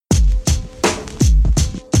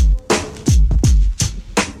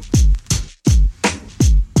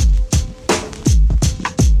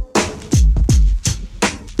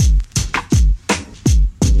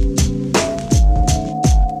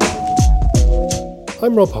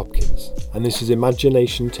I'm Rob Hopkins, and this is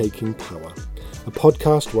Imagination Taking Power, a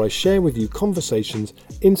podcast where I share with you conversations,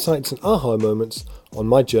 insights and aha moments on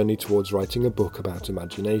my journey towards writing a book about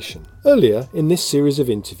imagination. Earlier in this series of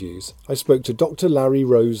interviews, I spoke to Dr. Larry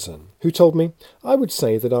Rosen, who told me I would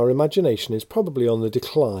say that our imagination is probably on the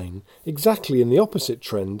decline, exactly in the opposite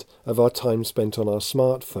trend of our time spent on our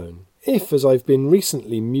smartphone. If, as I've been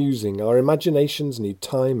recently musing, our imaginations need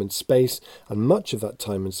time and space, and much of that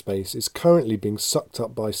time and space is currently being sucked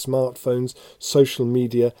up by smartphones, social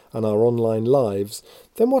media and our online lives,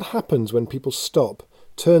 then what happens when people stop,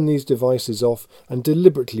 turn these devices off and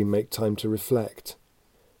deliberately make time to reflect?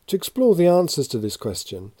 To explore the answers to this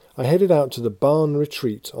question, I headed out to the Barn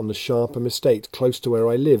Retreat on the Sharpham Estate close to where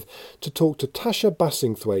I live to talk to Tasha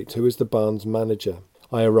Bassingthwaite, who is the barn's manager.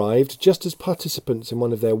 I arrived just as participants in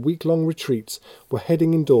one of their week-long retreats were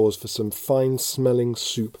heading indoors for some fine-smelling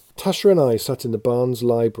soup. Tasha and I sat in the barn's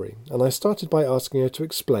library, and I started by asking her to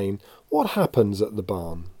explain what happens at the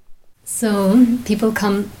barn. So people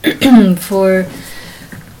come for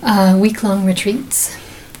week-long retreats,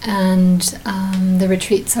 and the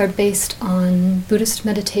retreats are based on Buddhist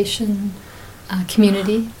meditation,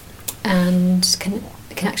 community, and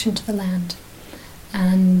connection to the land.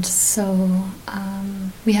 And so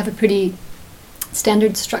we have a pretty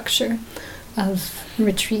standard structure of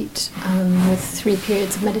retreat with 3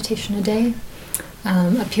 periods of meditation a day,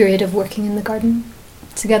 a period of working in the garden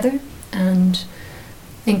together, and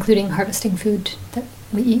including harvesting food that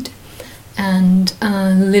we eat, and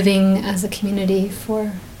living as a community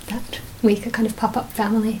for that week, a kind of pop-up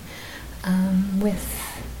family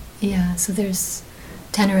so there's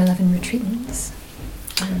 10 or 11 retreatants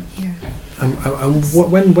here.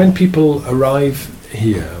 When people arrive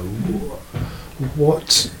here,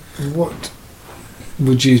 what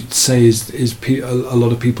would you say is a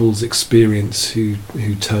lot of people's experience who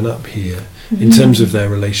turn up here in terms of their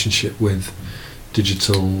relationship with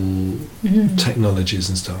digital technologies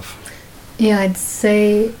and stuff? Yeah, I'd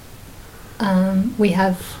say we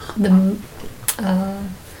have the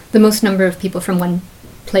most number of people from one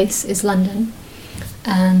place is London,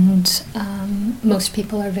 and most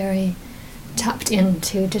people are very tapped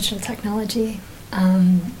into digital technology,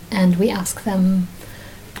 and we ask them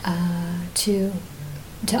to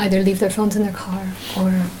either leave their phones in their car,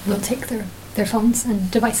 or we'll take their phones and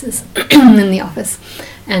devices in the office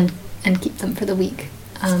and keep them for the week.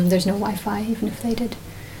 There's no Wi-Fi, even if they did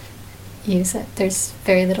use it. There's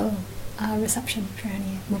very little reception for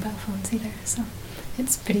any mobile phones either, so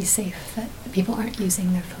it's pretty safe that people aren't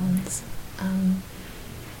using their phones.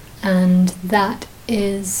 And that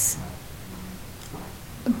is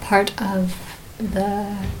part of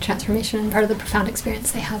the transformation and part of the profound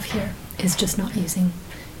experience they have here, is just not using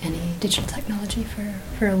any digital technology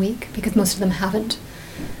for a week, because most of them haven't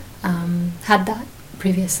had that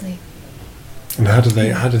previously. And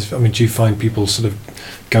do you find people sort of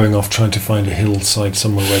going off trying to find a hillside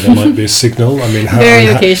somewhere where there might be a signal? Very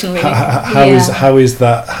occasionally. How is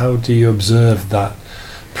that? How do you observe that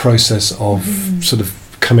process of sort of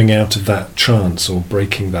coming out of that trance or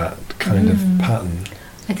breaking that kind of pattern?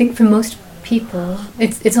 I think for most people,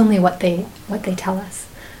 it's only what they tell us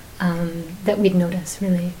that we'd notice,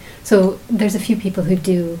 really. So there's a few people who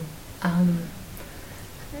do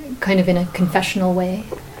kind of in a confessional way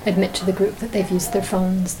admit to the group that they've used their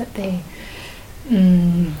phones, that they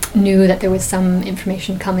knew that there was some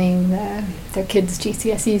information coming, their kids'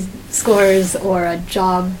 GCSE scores or a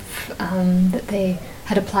job that they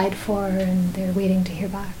had applied for, and they're waiting to hear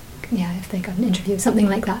back, if they got an interview, something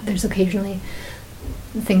like that. There's occasionally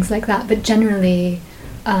things like that, but generally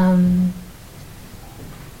and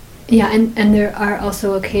there are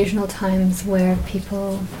also occasional times where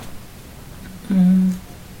people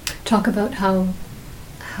talk about how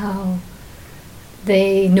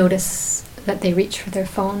they notice that they reach for their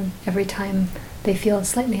phone every time they feel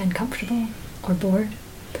slightly uncomfortable or bored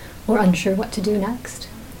or unsure what to do next,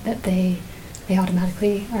 that they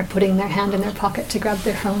automatically are putting their hand in their pocket to grab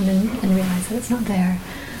their phone and realize that it's not there.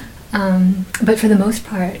 But for the most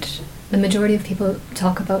part, the majority of people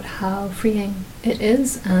talk about how freeing it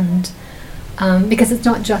is, and because it's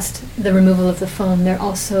not just the removal of the phone, they're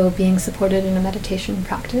also being supported in a meditation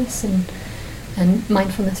practice and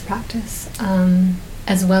mindfulness practice,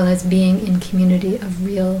 as well as being in community of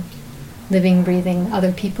real living, breathing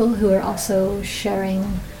other people who are also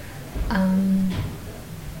sharing in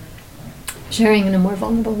a more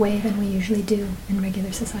vulnerable way than we usually do in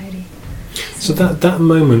regular society. So that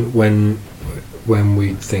moment when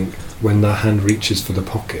we think, when that hand reaches for the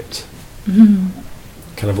pocket,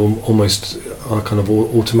 kind of almost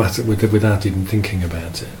automatic without even thinking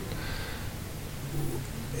about it,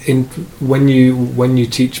 when you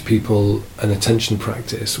teach people an attention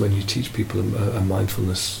practice, when you teach people a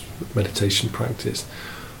mindfulness meditation practice,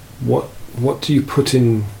 what do you put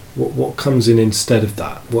in? What comes in instead of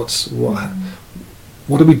that? What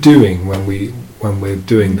are we doing when we're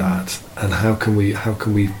doing that, and how can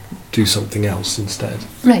we do something else instead?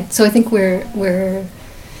 Right. So I think we're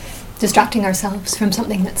distracting ourselves from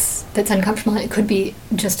something that's uncomfortable. It could be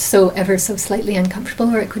just so ever so slightly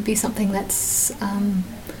uncomfortable, or it could be something that's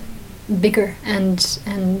bigger and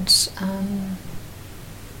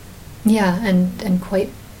quite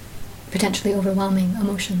potentially overwhelming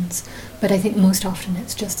emotions. But I think most often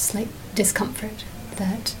it's just slight discomfort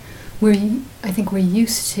that we're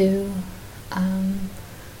used to.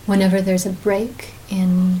 Whenever there's a break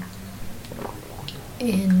in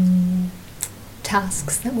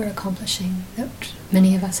tasks that we're accomplishing, that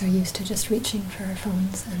many of us are used to just reaching for our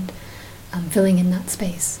phones and filling in that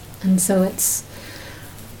space. And so it's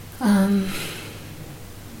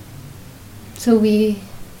so we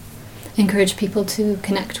encourage people to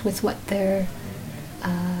connect with what they're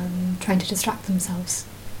trying to distract themselves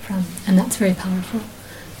from, and that's very powerful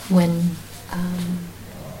when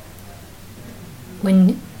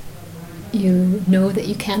you know that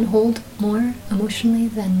you can hold more emotionally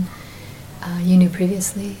than you knew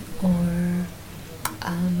previously, or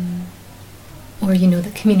you know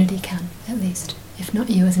that community can, at least, if not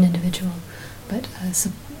you as an individual, but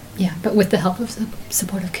but with the help of the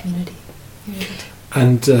supportive community, you're able to.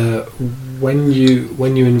 And when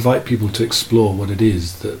you invite people to explore what it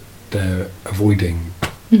is that they're avoiding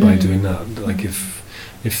by doing that, like if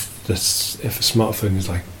a smartphone is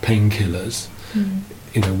like painkillers,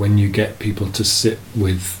 when you get people to sit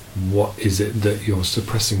with what is it that you're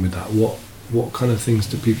suppressing with that, what kind of things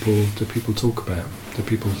do people talk about? Do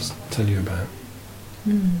people tell you about?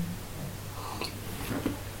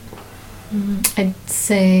 I'd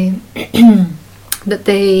say that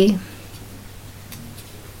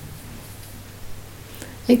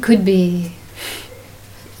it could be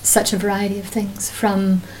such a variety of things,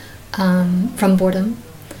 from boredom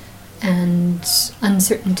and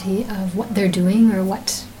uncertainty of what they're doing or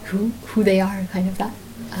who they are, kind of that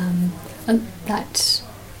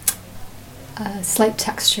slight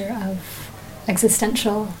texture of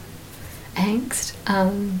existential angst,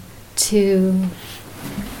 to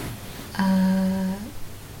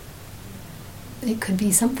it could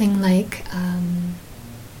be something like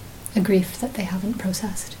a grief that they haven't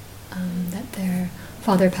processed, that their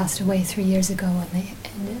father passed away 3 years ago, and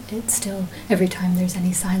it's still, every time there's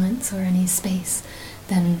any silence or any space,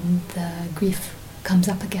 then the grief comes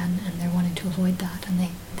up again, and they're wanting to avoid that, and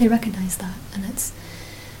they recognize that. And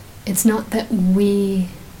it's not that we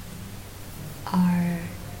are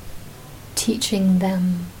teaching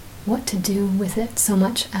them what to do with it so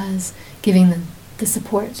much as giving them the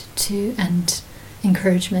support to and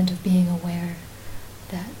encouragement of being aware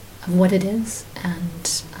of what it is,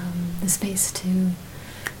 and the space to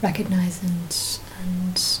recognize and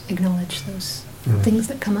acknowledge those things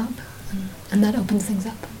that come up, and that opens things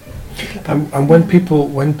up. And when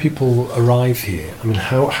people arrive here, I mean,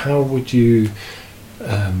 how would you?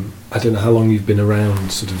 I don't know how long you've been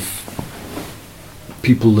around, sort of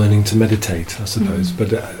people learning to meditate, I suppose.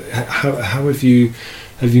 But how have you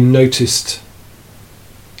noticed,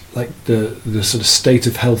 like the sort of state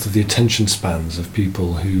of health of the attention spans of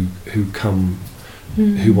people who come,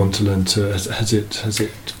 who want to learn to? Has it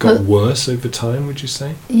got worse over time, would you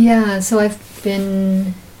say? Yeah. So I've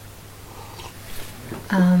been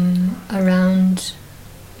around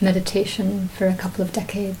meditation for a couple of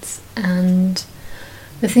decades, and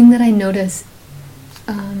the thing that I notice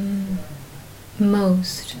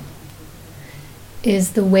most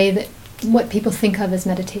is the way that what people think of as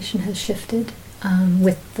meditation has shifted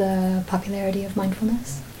with the popularity of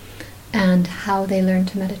mindfulness, and how they learn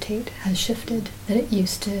to meditate has shifted. That it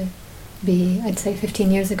used to be, I'd say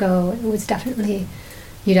 15 years ago, it was definitely,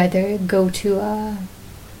 you'd either go to a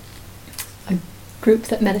group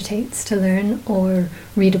that meditates to learn, or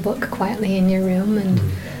read a book quietly in your room and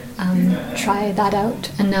try that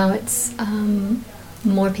out. And now it's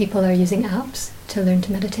more people are using apps to learn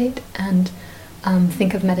to meditate, and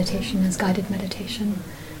think of meditation as guided meditation.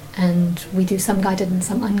 And we do some guided and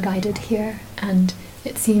some unguided here. And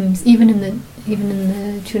it seems, even in the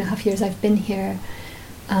 2.5 years I've been here,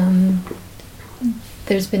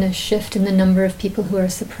 there's been a shift in the number of people who are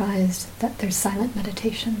surprised that there's silent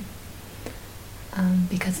meditation,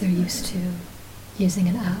 because they're used to using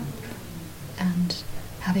an app and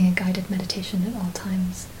having a guided meditation at all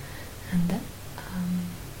times. And that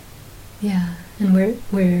and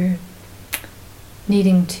we're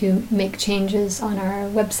needing to make changes on our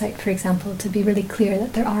website, for example, to be really clear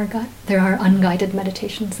that there are unguided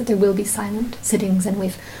meditations, that there will be silent sittings, and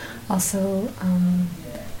we've also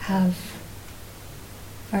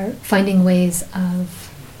are finding ways of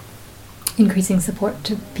increasing support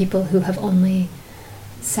to people who have only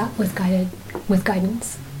sat with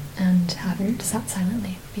guidance and haven't sat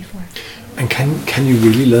silently before. And can you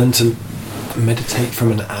really learn to meditate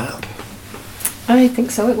from an app? I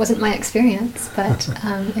think so. It wasn't my experience, but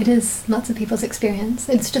it is lots of people's experience.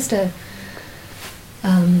 It's just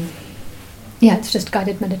it's just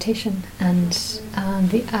guided meditation, and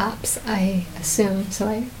the apps, I assume, so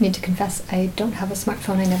I need to confess, I don't have a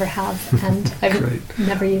smartphone, I never have, and I've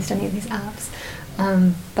never used any of these apps,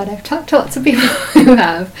 but I've talked to lots of people who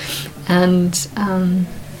have, and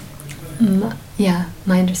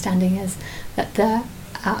my understanding is that the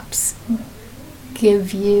apps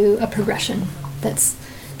give you a progression that's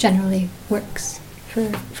generally works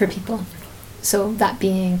for people. So that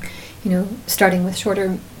being, starting with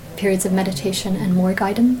shorter periods of meditation and more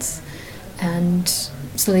guidance, and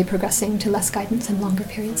slowly progressing to less guidance and longer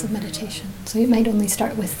periods of meditation. So you might only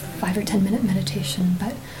start with 5 or 10 minute meditation,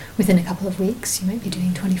 but within a couple of weeks you might be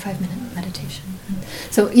doing 25-minute meditation. And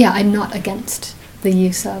so I'm not against the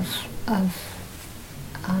use of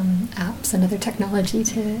apps and other technology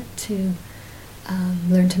to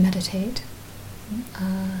learn to meditate.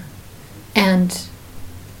 And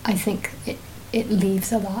I think it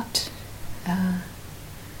leaves a lot.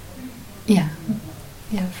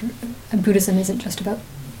 Buddhism isn't just about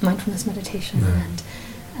mindfulness meditation,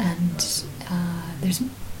 and there's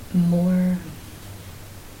more.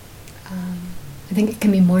 I think it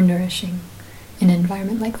can be more nourishing in an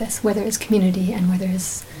environment like this, where there is community and where there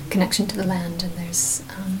is connection to the land, and there's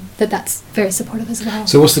that's very supportive as well.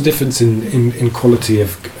 So what's the difference in quality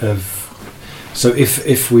of so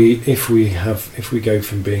if we go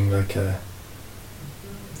from being like a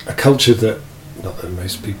culture that, not that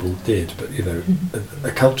most people did, but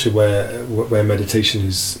a culture where meditation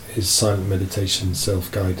is silent meditation,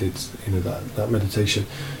 self-guided, that meditation,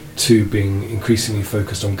 to being increasingly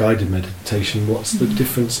focused on guided meditation, what's the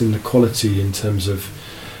difference in the quality in terms of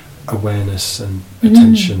awareness and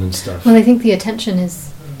attention and stuff? Well, I think the attention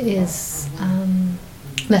is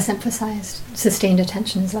less emphasized. Sustained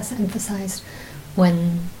attention is less emphasized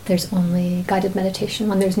when there's only guided meditation,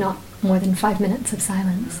 when there's not more than 5 minutes of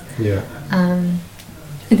silence. Yeah.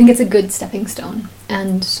 I think it's a good stepping stone,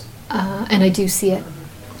 and I do see it.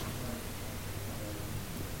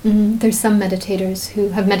 There's some meditators who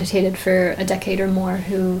have meditated for a decade or more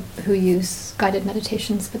who use guided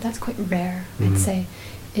meditations, but that's quite rare. I'd say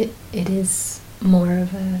it is more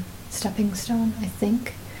of a stepping stone, I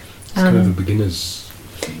think. It's kind of a beginner's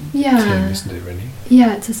thing, isn't it, really?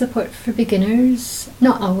 Yeah, it's a support for beginners.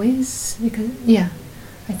 Not always, because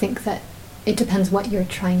I think that it depends what you're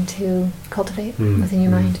trying to cultivate within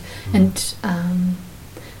your mind. And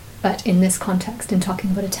but in this context, in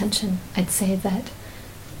talking about attention, I'd say that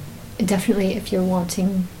definitely if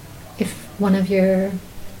one of your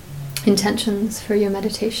intentions for your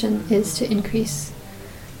meditation is to increase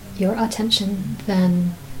your attention,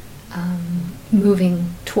 then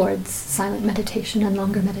moving towards silent meditation and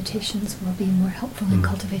longer meditations will be more helpful in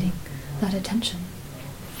cultivating that attention.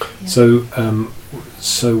 Yeah.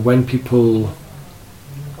 So when people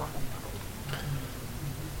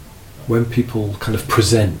kind of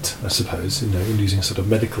present, I suppose, in using a sort of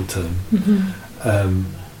medical term,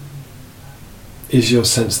 is your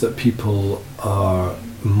sense that people are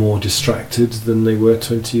more distracted than they were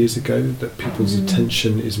 20 years ago? That people's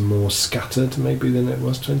attention is more scattered maybe than it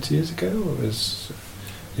was 20 years ago? Or is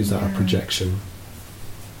that a projection?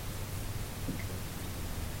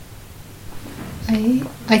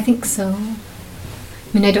 I think so.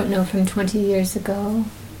 I mean, I don't know from 20 years ago,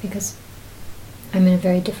 because I'm in a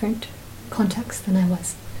very different context than I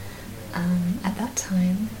was at that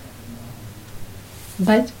time.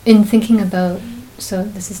 But in thinking about,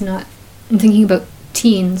 in thinking about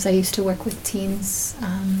teens, I used to work with teens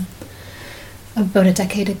about a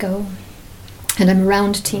decade ago, and I'm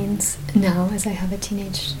around teens now as I have a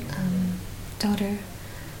teenage daughter.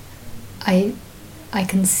 I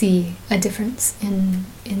can see a difference in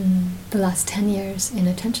the last 10 years in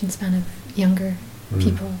attention span of younger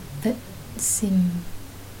people that seem,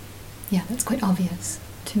 that's quite obvious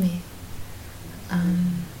to me.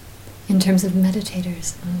 In terms of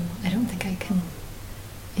meditators, I don't think I can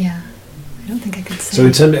say. So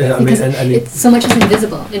in terms, it's so much is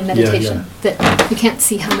invisible in meditation that you can't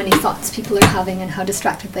see how many thoughts people are having and how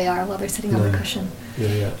distracted they are while they're sitting on the cushion.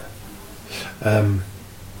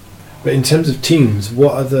 But in terms of teens,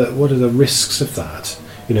 what are the risks of that?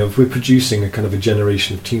 if we're producing a kind of a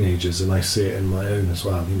generation of teenagers, and I see it in my own as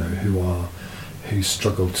well, who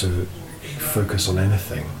struggle to focus on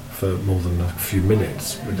anything for more than a few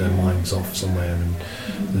minutes with their minds off somewhere, and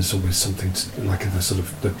there's always something like the sort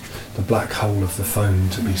of the black hole of the phone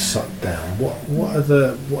to be sucked down. What are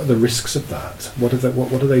the risks of that? What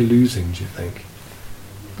are they losing, do you think?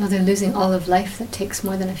 Well, they're losing all of life that takes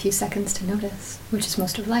more than a few seconds to notice, which is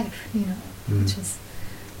most of life, which is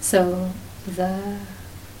so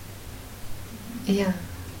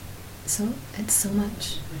so it's so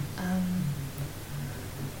much.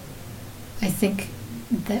 I think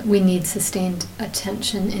that we need sustained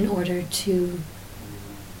attention in order to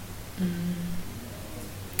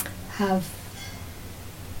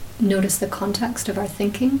notice the context of our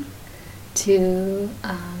thinking, to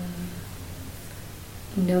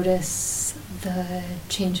notice the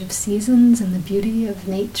change of seasons and the beauty of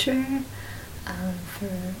nature,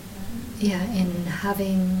 in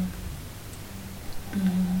having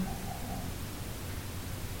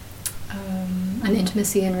an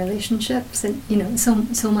intimacy in relationships, and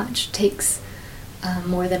so much takes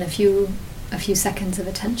more than a few seconds of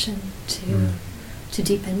attention to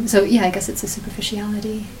deepen. So I guess it's a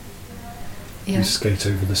superficiality. You skate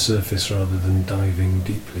over the surface rather than diving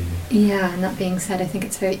deeply. Yeah, and that being said, I think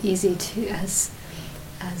it's very easy to, as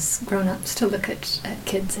grown-ups, to look at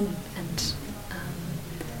kids and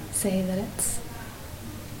say that it's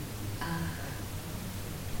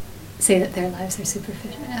say that their lives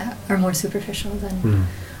are more superficial than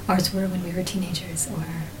ours were when we were teenagers, or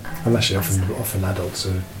and actually often adults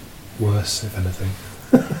are worse, if anything.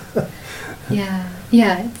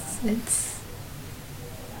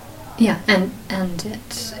 And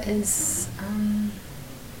it is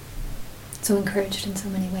so encouraged in so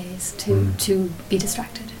many ways to be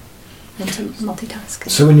distracted and to multitask.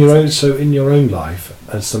 So in your own life,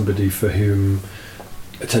 as somebody for whom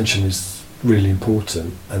attention is really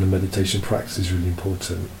important and a meditation practice is really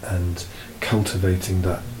important, and cultivating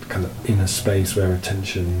that kind of inner space where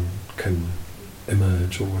attention can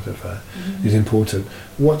emerge or whatever is important.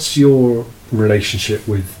 What's your relationship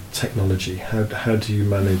with technology? How do you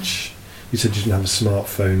manage? You said you didn't have a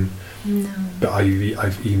smartphone. No. But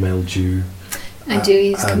I've emailed you. I do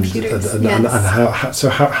use computers. And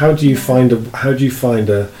how do you find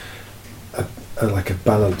a like a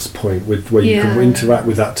balance point where you can interact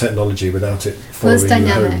with that technology without it following it's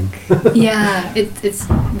dynamic. you home? It's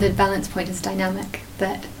the balance point is dynamic.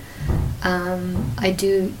 That I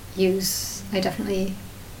definitely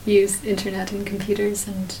use internet and computers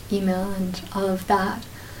and email and all of that.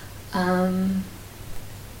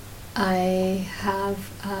 I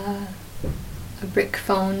have a brick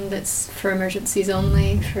phone that's for emergencies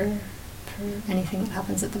only, for anything that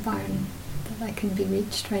happens at the barn, that I can be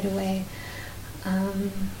reached right away.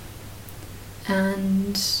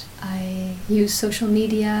 And I use social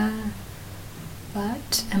media,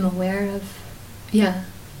 but am aware of, I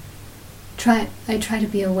try to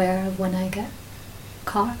be aware of when I get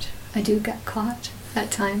caught. I do get caught at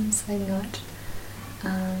times. I'm not,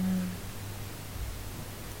 I'm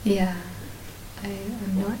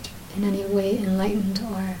not in any way enlightened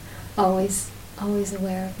or always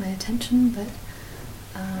aware of my attention, but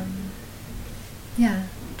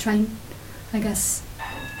trying, I guess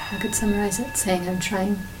I could summarize it saying I'm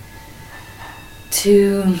trying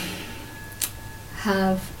to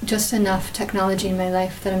have just enough technology in my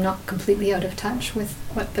life that I'm not completely out of touch with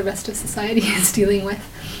what the rest of society is dealing with,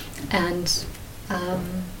 and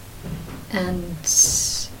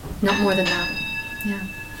not more than that. Yeah.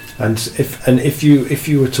 And if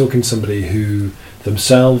you were talking to somebody who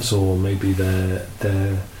themselves, or maybe their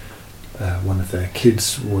one of their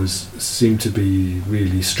kids seemed to be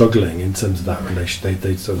really struggling in terms of that relation,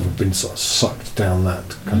 they sort of been sort of sucked down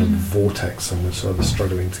that kind of vortex and were sort of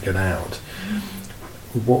struggling to get out.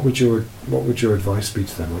 What would your advice be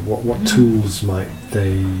to them? What tools might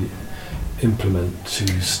they implement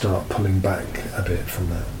to start pulling back a bit from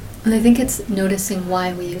that? Well, I think it's noticing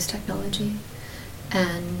why we use technology,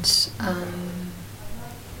 and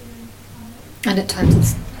at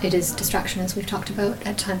times it is distraction, as we've talked about.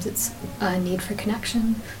 At times it's a need for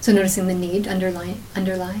connection. So noticing the need underlying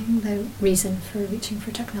the reason for reaching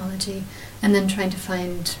for technology, and then trying to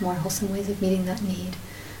find more wholesome ways of meeting that need,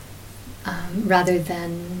 rather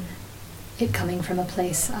than it coming from a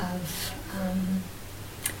place of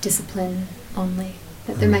discipline only.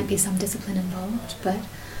 That there might be some discipline involved, but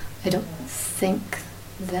I don't think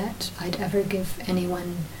that I'd ever give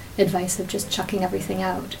anyone advice of just chucking everything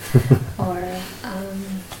out or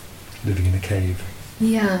living in a cave.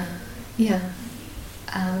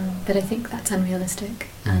 But I think that's unrealistic,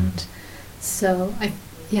 and so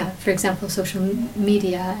for example, social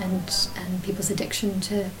media and people's addiction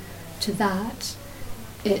to that,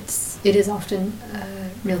 it is often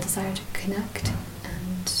a real desire to connect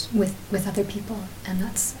and with other people, and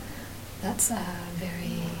that's a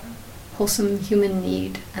very wholesome human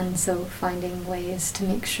need. And so finding ways to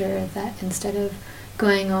make sure that instead of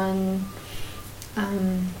going on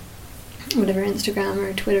whatever, Instagram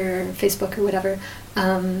or Twitter or Facebook or whatever,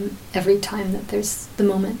 every time that there's a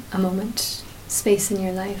moment space in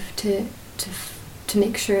your life to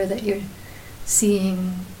make sure that you're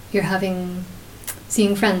seeing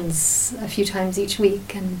friends a few times each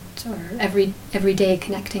week, or every day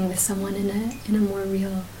connecting with someone in a more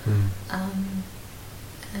real and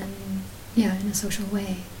in a social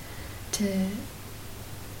way,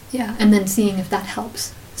 and then seeing if that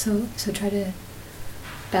helps. So try to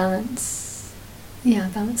balance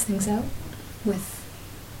things out with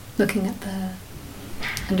looking at the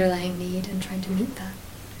underlying need and trying to meet that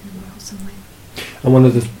in a more wholesome way. And one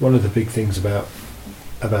of the big things about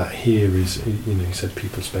here is, you said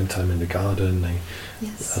people spend time in the garden.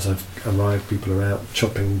 Yes. As I've arrived, people are out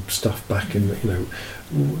chopping stuff back in.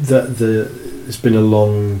 It's been a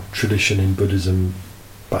long tradition in Buddhism,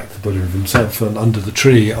 back to Buddha himself, and under the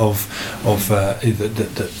tree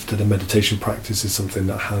that a meditation practice is something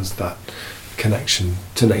that has that connection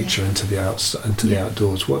to nature and to the the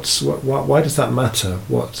outdoors. Why does that matter?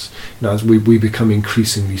 As we become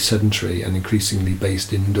increasingly sedentary and increasingly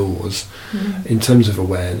based indoors, in terms of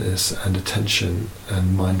awareness and attention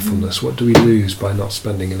and mindfulness, what do we lose by not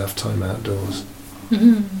spending enough time outdoors?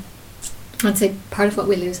 I'd say part of what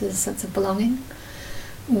we lose is a sense of belonging,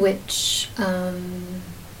 which I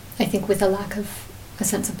think with a lack of a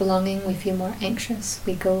sense of belonging, we feel more anxious.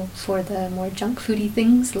 We go for the more junk foody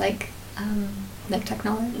things like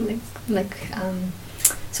technology, like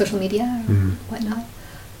social media or whatnot,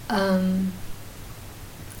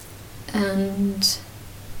 and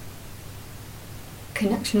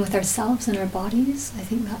connection with ourselves and our bodies. I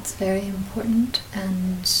think that's very important,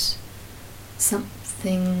 and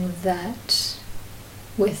something that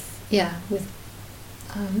with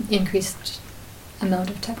increased amount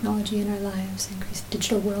of technology in our lives, increased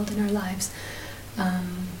digital world in our lives,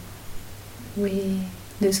 we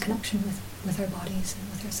lose connection with our bodies and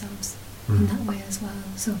with ourselves in that way as well.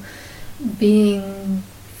 So being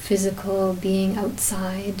physical, being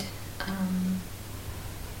outside,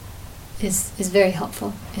 is very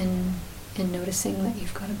helpful in noticing that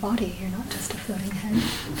you've got a body. You're not just a floating head.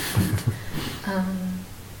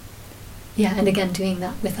 And again, doing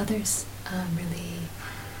that with others really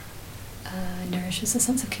nourishes a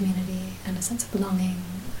sense of community and a sense of belonging,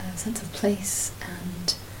 a sense of place,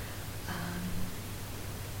 and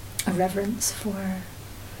a reverence for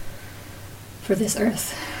this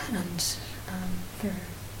earth, and for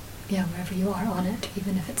wherever you are on it,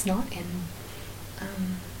 even if it's not in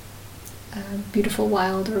a beautiful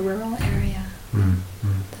wild or rural area.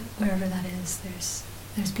 Wherever that is,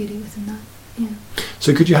 there's beauty within that. Yeah.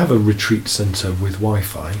 So could you have a retreat centre with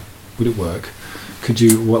Wi-Fi? Would it work? Could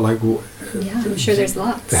you Yeah, I'm sure there's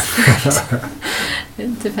lots.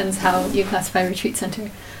 It depends how you classify a retreat centre,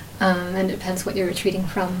 and it depends what you're retreating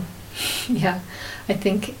from. I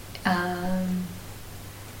think.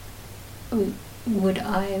 Would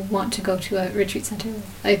I want to go to a retreat centre?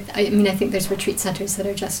 I mean, I think there's retreat centres that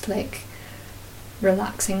are just like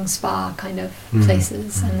relaxing spa kind of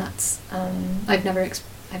places, and that's I've never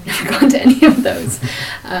gone to any of those.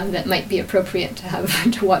 That might be appropriate to have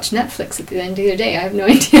to watch Netflix at the end of the day. I have no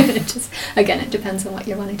idea. It depends on what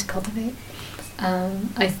you're wanting to cultivate.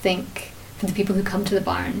 I think for the people who come to the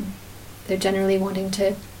barn, they're generally wanting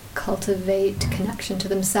to cultivate connection to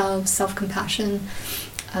themselves, self-compassion,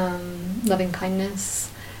 loving kindness,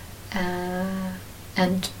 and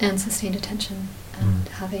sustained attention, and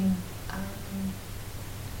having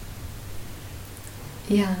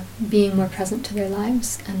being more present to their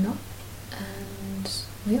lives, and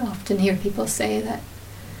we often hear people say that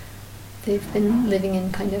they've been living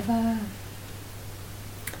in kind of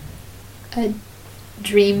a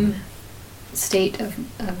dream state of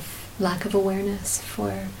lack of awareness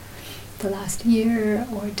for the last year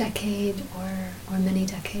or decade or many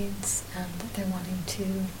decades, and that they're wanting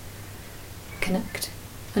to connect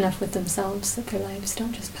enough with themselves that their lives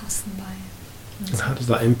don't just pass them by. And how does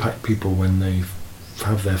that impact people when they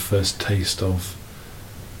have their first taste of,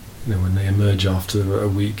 when they emerge after a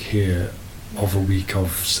week here of a week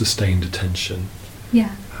of sustained attention?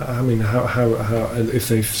 Yeah. I mean, how if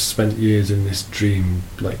they've spent years in this dream,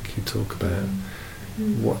 like you talk about,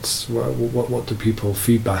 what do people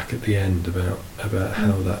feedback at the end about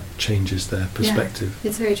how that changes their perspective?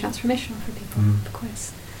 It's very transformational for people, of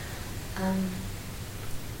course.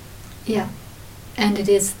 Yeah, and it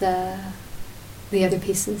is the other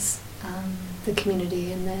pieces, the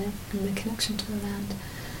community and the connection to the land,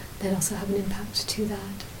 that also have an impact to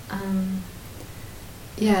that.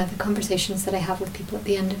 Yeah, the conversations that I have with people at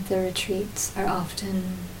the end of the retreats are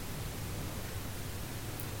often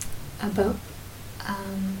about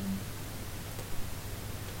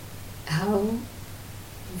how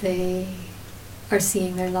they are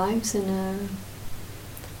seeing their lives in a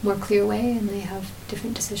more clear way, and they have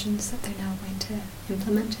different decisions that they're now going to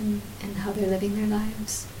implement in how they're living their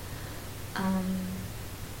lives.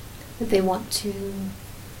 That they want to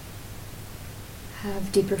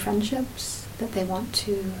have deeper friendships, that they want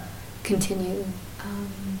to continue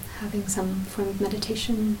having some form of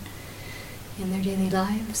meditation in their daily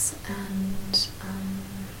lives, and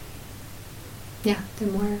yeah, they're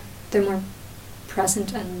more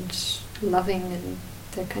present and loving, and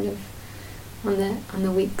they're kind of on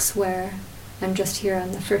the weeks where I'm just here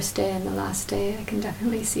on the first day and the last day, I can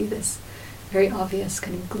definitely see this very obvious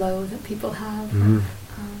kind of glow that people have. Mm-hmm.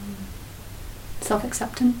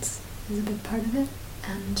 Self-acceptance is a big part of it,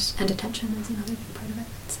 and attention is another big part of it,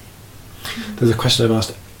 I'd say. There's a question I've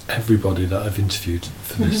asked everybody that I've interviewed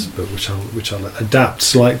for this book, which I'll adapt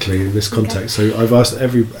slightly in this context. Okay. So I've asked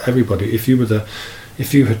everybody, if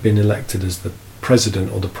you had been elected as the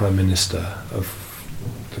president or the prime minister of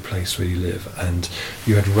the place where you live, and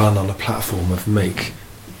you had run on a platform of make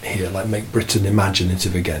Britain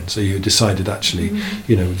imaginative again. So you decided, actually,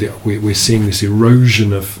 we're seeing this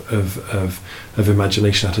erosion of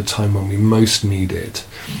imagination at a time when we most need it.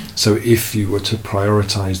 So if you were to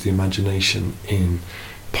prioritise the imagination in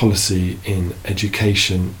policy, in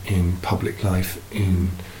education, in public life, in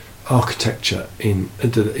architecture, in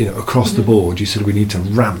across the board, you said we need to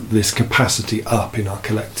ramp this capacity up in our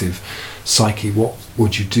collective psyche. What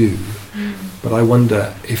would you do? But I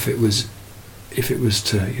wonder if it was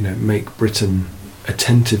to make Britain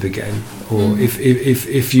attentive again, or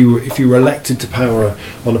if you were elected to power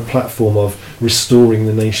on a platform of restoring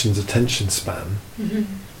the nation's attention span,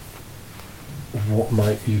 what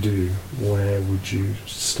might you do? Where would you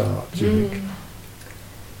start, do you think?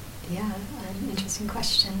 Yeah, an interesting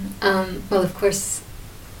question. Well, of course,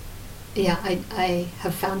 yeah, I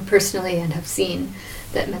have found personally and have seen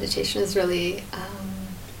that meditation is really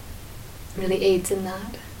aids in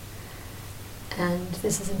that. And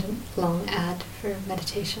this isn't a long ad for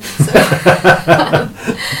meditation, so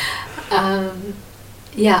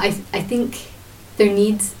yeah, I think there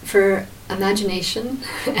needs, for imagination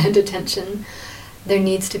and attention, there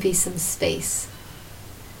needs to be some space,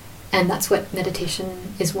 and that's what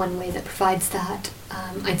meditation is, one way that provides that.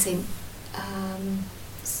 I'd say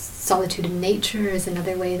solitude in nature is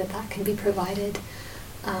another way that can be provided.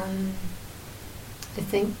 I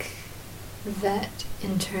think that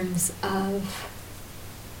in terms of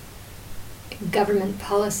government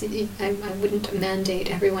policy, I wouldn't mandate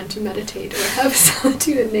everyone to meditate or have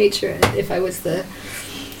solitude in nature if I was the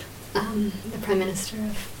Prime Minister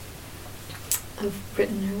of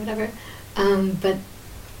Britain or whatever. But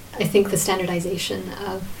I think the standardization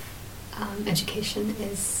of education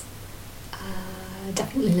is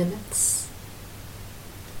definitely limits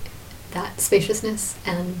that spaciousness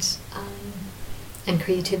and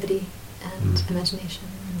creativity and imagination,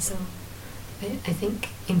 and so I think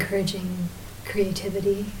encouraging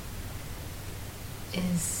creativity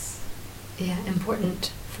is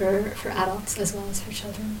important for adults as well as for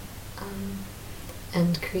children,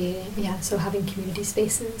 and creating so having community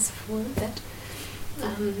spaces for that,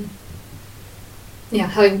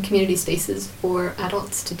 having community spaces for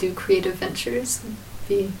adults to do creative ventures would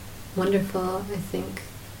be wonderful. I think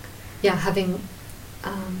having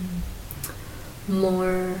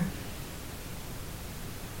more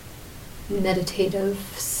meditative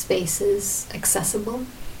spaces accessible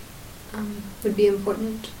would be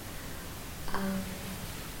important.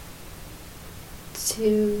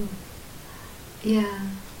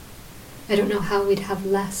 I don't know how we'd have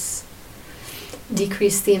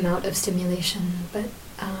decrease the amount of stimulation, but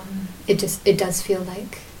it does feel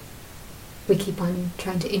like we keep on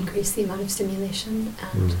trying to increase the amount of stimulation,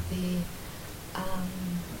 and the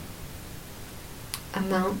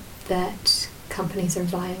amount that companies are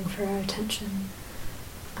vying for our attention,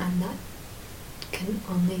 and that can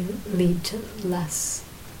only lead to less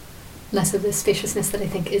of the spaciousness that I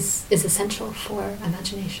think is essential for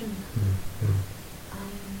imagination.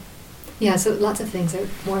 So lots of things are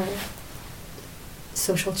more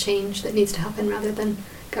social change that needs to happen rather than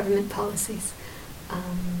government policies,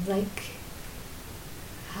 like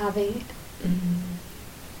having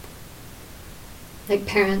like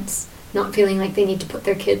parents not feeling like they need to put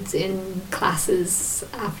their kids in classes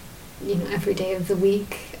every day of the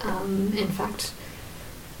week. In fact,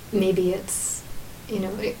 maybe it's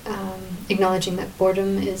acknowledging that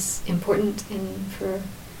boredom is important, and for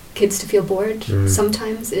kids to feel bored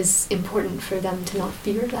sometimes is important for them to not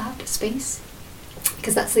fear that space,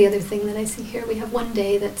 because that's the other thing that I see here. We have one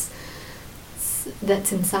day that's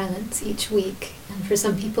in silence each week, and for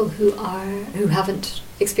some people who haven't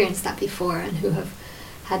experienced that before and who have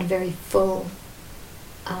had very full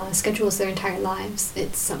schedules their entire lives,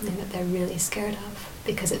 it's something that they're really scared of,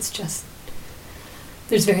 because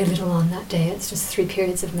there's very little on that day. It's just 3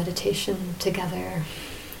 periods of meditation together,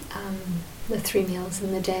 the 3 meals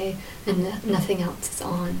in the day, and nothing else is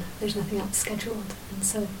on. There's nothing else scheduled. And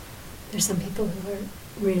so there's some people who are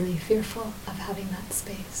really fearful of having that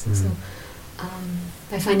space. Mm. So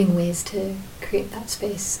by finding ways to create that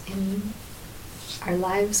space in our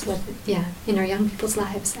lives, in our young people's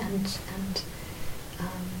lives, and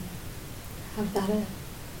have that a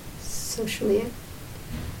socially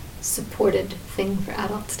supported thing for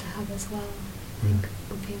adults to have as well, I think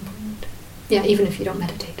would be important. Yeah, even if you don't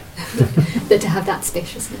meditate, but to have that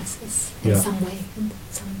spaciousness is in some way,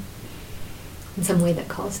 in some way that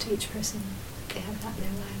calls to each person. They have that in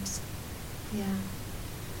their lives. Yeah.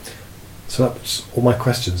 So that's all my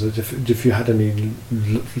questions. If you had any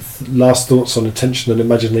last thoughts on attention and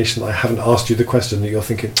imagination that I haven't asked you the question that you're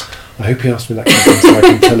thinking, I hope he asked me that question so I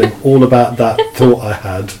can tell him all about that thought I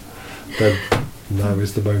had, then now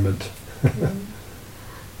is the moment. I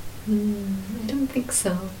don't think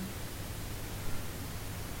so.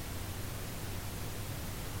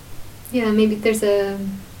 Yeah, maybe there's a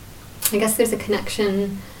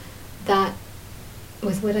connection that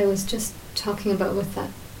with what I was just talking about, with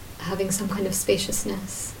that having some kind of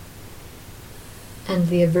spaciousness and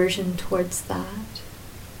the aversion towards that.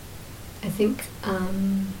 I think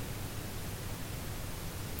on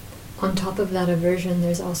top of that aversion,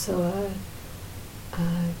 there's also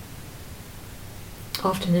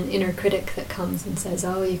often an inner critic that comes and says,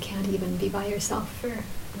 oh, you can't even be by yourself for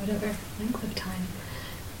whatever length of time.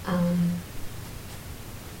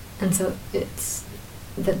 And so it's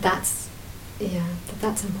that's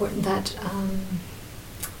important, that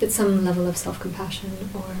some level of self-compassion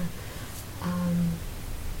or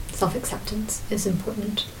self-acceptance is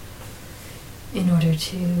important in order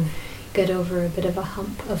to get over a bit of a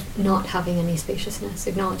hump of not having any spaciousness,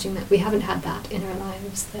 acknowledging that we haven't had that in our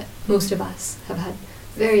lives, that most of us have had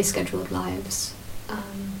very scheduled lives.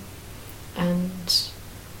 And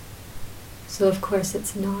so of course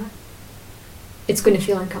it's going to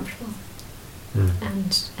feel uncomfortable.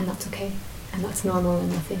 And that's okay, and that's normal,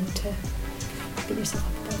 and nothing to beat yourself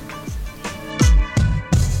up about.